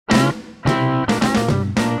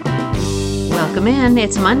Welcome in.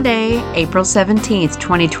 It's Monday, April 17th,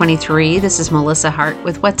 2023. This is Melissa Hart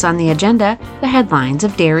with What's on the Agenda, the headlines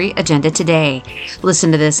of Dairy Agenda Today.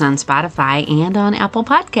 Listen to this on Spotify and on Apple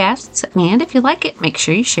Podcasts. And if you like it, make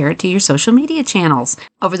sure you share it to your social media channels.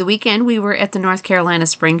 Over the weekend, we were at the North Carolina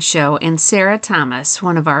Spring Show, and Sarah Thomas,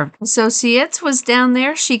 one of our associates, was down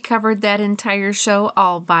there. She covered that entire show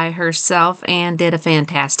all by herself and did a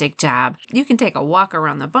fantastic job. You can take a walk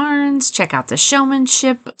around the barns, check out the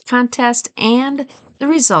showmanship contest, and the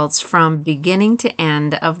results from beginning to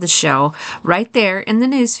end of the show right there in the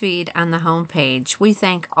newsfeed on the homepage. We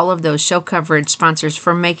thank all of those show coverage sponsors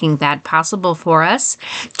for making that possible for us.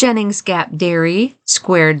 Jennings Gap Dairy,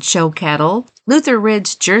 Squared Show Cattle, Luther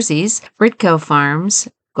Ridge Jerseys, Britco Farms,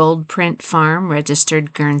 Gold Print Farm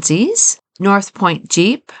Registered Guernseys, North Point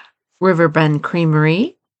Jeep, Riverbend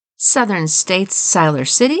Creamery, Southern States Siler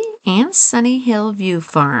City, and Sunny Hill View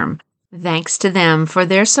Farm. Thanks to them for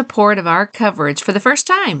their support of our coverage for the first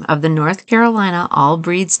time of the North Carolina All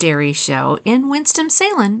Breeds Dairy Show in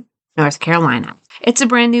Winston-Salem, North Carolina. It's a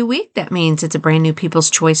brand new week. That means it's a brand new People's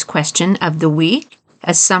Choice question of the week.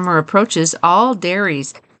 As summer approaches, all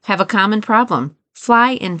dairies have a common problem: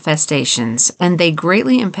 fly infestations, and they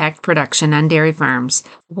greatly impact production on dairy farms.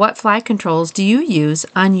 What fly controls do you use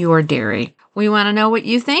on your dairy? We want to know what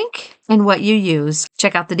you think and what you use.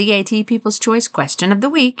 Check out the DAT People's Choice question of the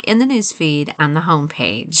week in the newsfeed on the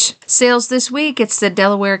homepage. Sales this week, it's the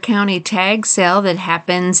Delaware County Tag Sale that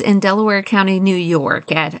happens in Delaware County, New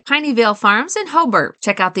York at Pineyvale Farms in Hobart.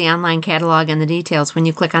 Check out the online catalog and the details when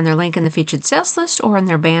you click on their link in the featured sales list or on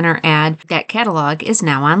their banner ad. That catalog is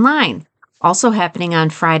now online. Also happening on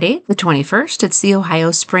Friday, the 21st, it's the Ohio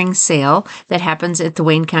Spring Sale that happens at the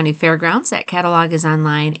Wayne County Fairgrounds. That catalog is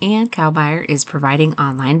online, and Cow Buyer is providing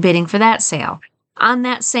online bidding for that sale. On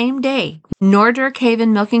that same day, Nordirk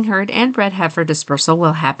Haven Milking Herd and Bred Heifer Dispersal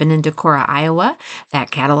will happen in Decorah, Iowa. That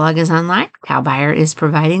catalog is online. Cow Buyer is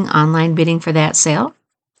providing online bidding for that sale.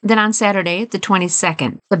 Then on Saturday, the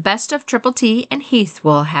 22nd, the Best of Triple T and Heath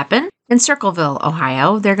will happen in Circleville,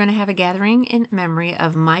 Ohio. They're going to have a gathering in memory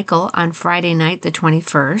of Michael on Friday night, the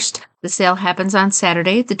 21st. The sale happens on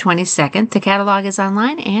Saturday, the 22nd. The catalog is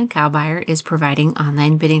online, and Cow Buyer is providing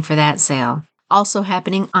online bidding for that sale. Also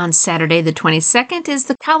happening on Saturday, the 22nd, is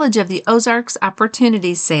the College of the Ozarks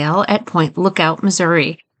Opportunity Sale at Point Lookout,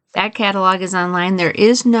 Missouri. That catalog is online. There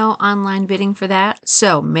is no online bidding for that,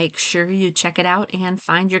 so make sure you check it out and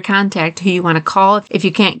find your contact who you want to call. If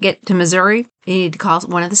you can't get to Missouri, you need to call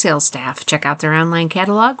one of the sales staff. Check out their online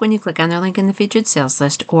catalog when you click on their link in the featured sales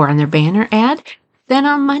list or on their banner ad. Then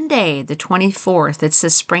on Monday, the 24th, it's the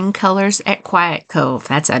Spring Colors at Quiet Cove.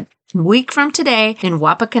 That's a week from today in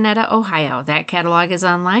Wapakoneta, Ohio. That catalog is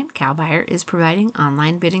online. Cow Buyer is providing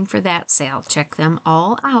online bidding for that sale. Check them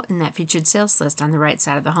all out in that featured sales list on the right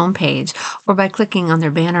side of the homepage or by clicking on their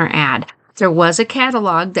banner ad. There was a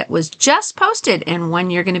catalog that was just posted and one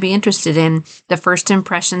you're going to be interested in. The First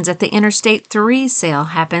Impressions at the Interstate 3 sale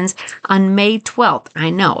happens on May 12th.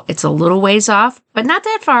 I know it's a little ways off, but not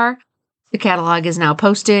that far. The catalog is now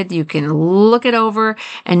posted. You can look it over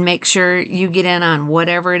and make sure you get in on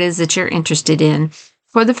whatever it is that you're interested in.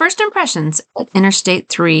 For the First Impressions at Interstate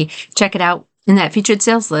 3, check it out in that featured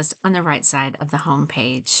sales list on the right side of the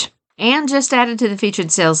homepage. And just added to the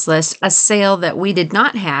featured sales list, a sale that we did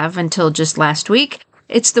not have until just last week.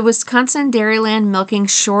 It's the Wisconsin Dairyland Milking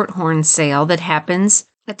Shorthorn sale that happens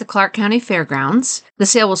at the Clark County Fairgrounds. The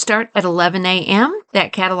sale will start at 11 a.m.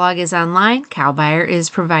 That catalog is online. Cow Buyer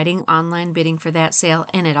is providing online bidding for that sale,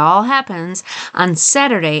 and it all happens on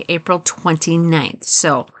Saturday, April 29th.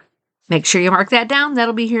 So make sure you mark that down.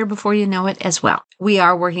 That'll be here before you know it as well. We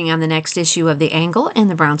are working on the next issue of The Angle and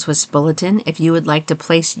the Brown Swiss Bulletin. If you would like to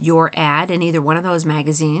place your ad in either one of those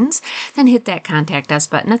magazines, then hit that Contact Us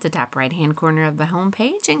button at the top right-hand corner of the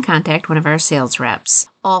homepage and contact one of our sales reps.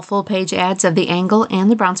 All full-page ads of The Angle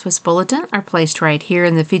and the Brown Swiss Bulletin are placed right here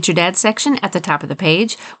in the featured ad section at the top of the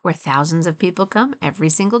page, where thousands of people come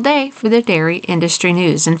every single day for their dairy industry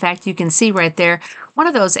news. In fact, you can see right there, one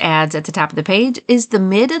of those ads at the top of the page is the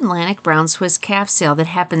Mid-Atlantic Brown Swiss Calf Sale that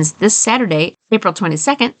happens this Saturday, April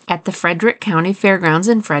 22nd, at the Frederick County Fairgrounds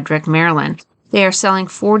in Frederick, Maryland. They are selling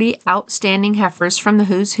 40 outstanding heifers from the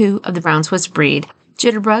who's who of the Brown Swiss breed.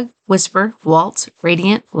 Jitterbug, Whisper, Waltz,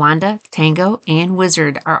 Radiant, Wanda, Tango, and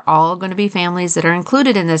Wizard are all going to be families that are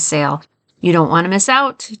included in this sale. You don't want to miss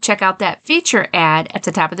out. Check out that feature ad at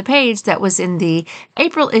the top of the page that was in the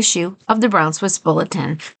April issue of the Brown Swiss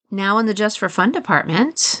Bulletin. Now in the Just for Fun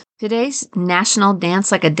department, today's National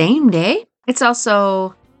Dance Like a Dame Day. It's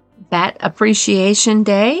also Bat Appreciation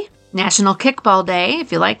Day. National Kickball Day.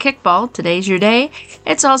 If you like kickball, today's your day.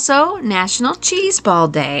 It's also National Cheese Ball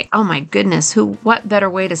Day. Oh my goodness, what better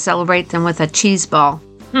way to celebrate than with a cheese ball?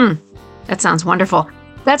 That sounds wonderful.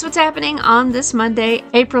 That's what's happening on this Monday,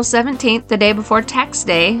 April 17th, the day before Tax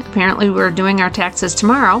Day. Apparently we're doing our taxes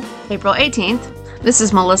tomorrow, April 18th. This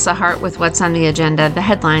is Melissa Hart with What's on the Agenda, the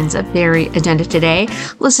headlines of Dairy Agenda Today.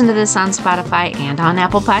 Listen to this on Spotify and on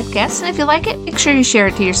Apple Podcasts. And if you like it, make sure you share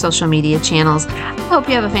it to your social media channels. I hope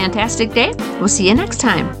you have a fantastic day. We'll see you next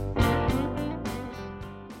time.